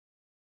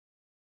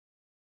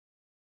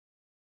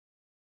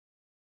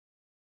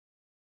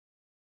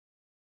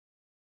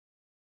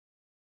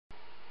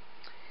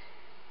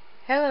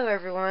Hello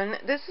everyone,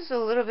 this is a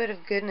little bit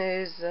of good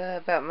news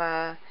about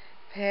my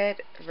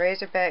pet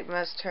razorback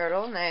musk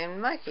turtle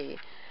named Mikey.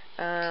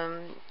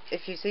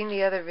 If you've seen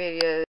the other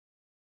videos,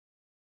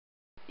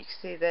 you can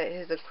see that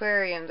his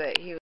aquarium that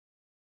he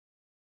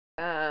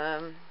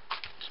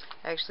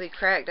actually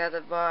cracked at the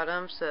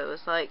bottom, so it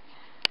was like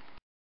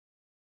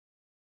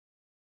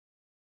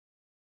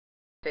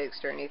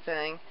fixed or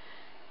anything.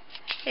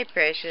 Hey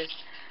Precious.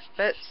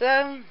 But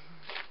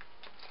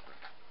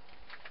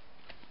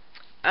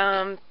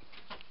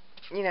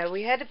you know,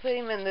 we had to put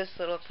him in this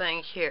little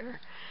thing here,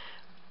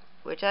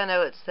 which I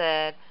know it's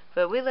sad,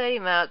 but we let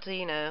him out to,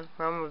 you know,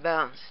 roam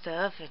about and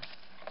stuff. And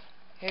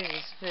here's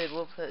his food.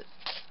 We'll put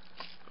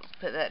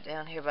that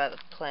down here by the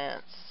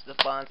plants, the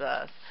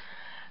bonsais.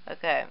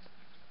 Okay.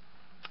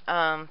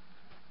 I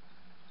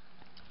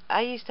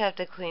used to have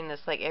to clean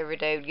this like every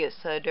day. It would get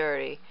so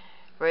dirty.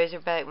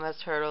 Razorback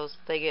musk turtles,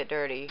 they get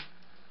dirty.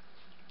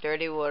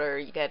 Dirty water.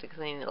 You got to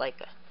clean it like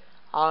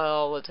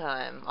all the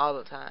time,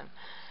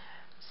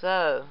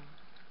 So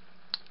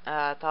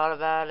I thought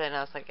about it and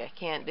I was like, I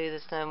can't do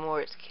this no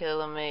more. It's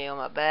killing me on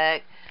my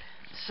back.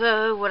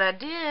 So what I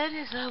did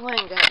is I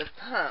went and got the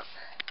pump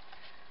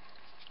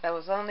that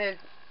was on the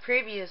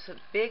previous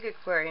big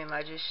aquarium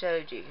I just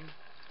showed you.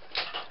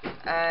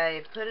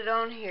 I put it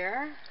on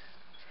here.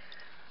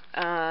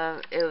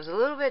 It was a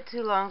little bit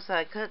too long, so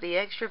I cut the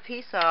extra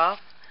piece off.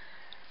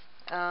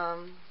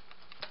 And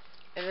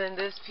then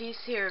this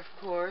piece here, of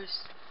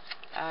course,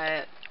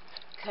 I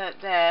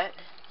cut that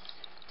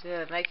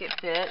to make it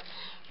fit.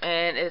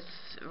 And it's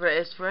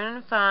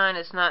running fine.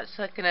 It's not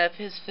sucking up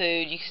his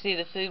food. You can see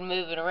the food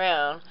moving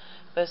around,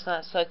 but it's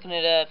not sucking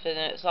it up, and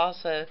it's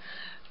also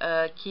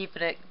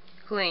keeping it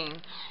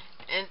clean.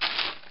 And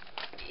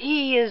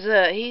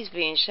he's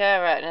being shy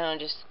right now and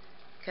just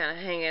kind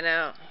of hanging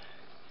out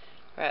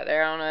right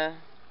there. I don't know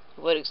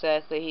what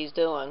exactly he's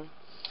doing,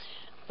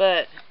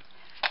 but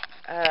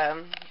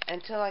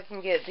until I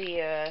can get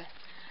the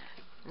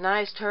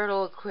nice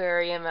turtle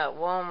aquarium at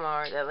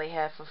Walmart that they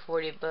have for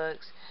 40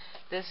 bucks.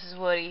 This is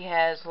what he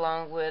has,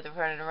 along with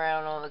running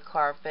around on the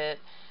carpet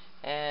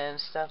and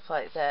stuff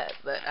like that.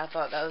 But I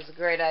thought that was a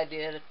great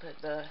idea to put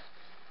the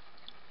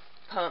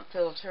pump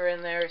filter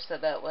in there, so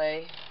that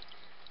way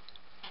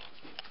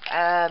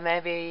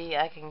maybe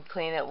I can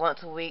clean it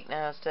once a week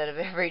now instead of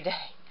every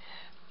day.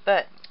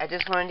 But I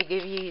just wanted to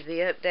give you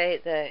the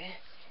update that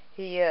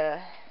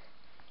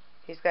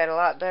he's got a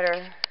lot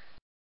better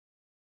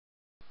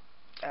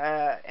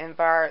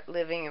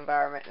living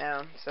environment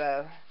now.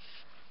 So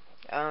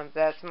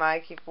that's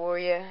Mikey for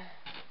you,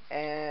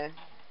 and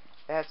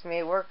that's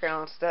me working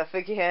on stuff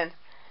again.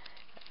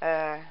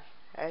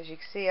 As you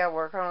can see, I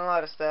work on a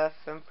lot of stuff.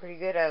 I'm pretty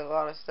good at a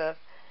lot of stuff.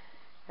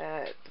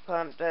 The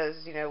pump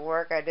does, you know,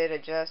 work. I did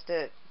adjust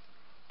the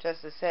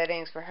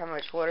settings for how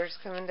much water's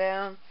coming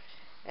down,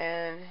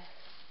 and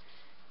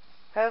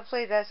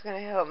hopefully that's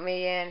going to help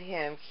me and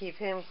him, keep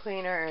him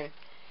cleaner and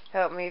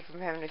help me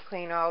from having to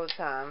clean all the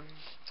time.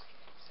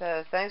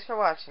 So thanks for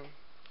watching.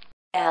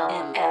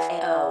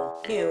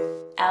 LMFAO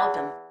new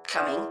album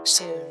coming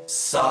soon.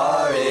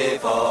 Sorry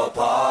for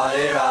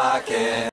party rocking.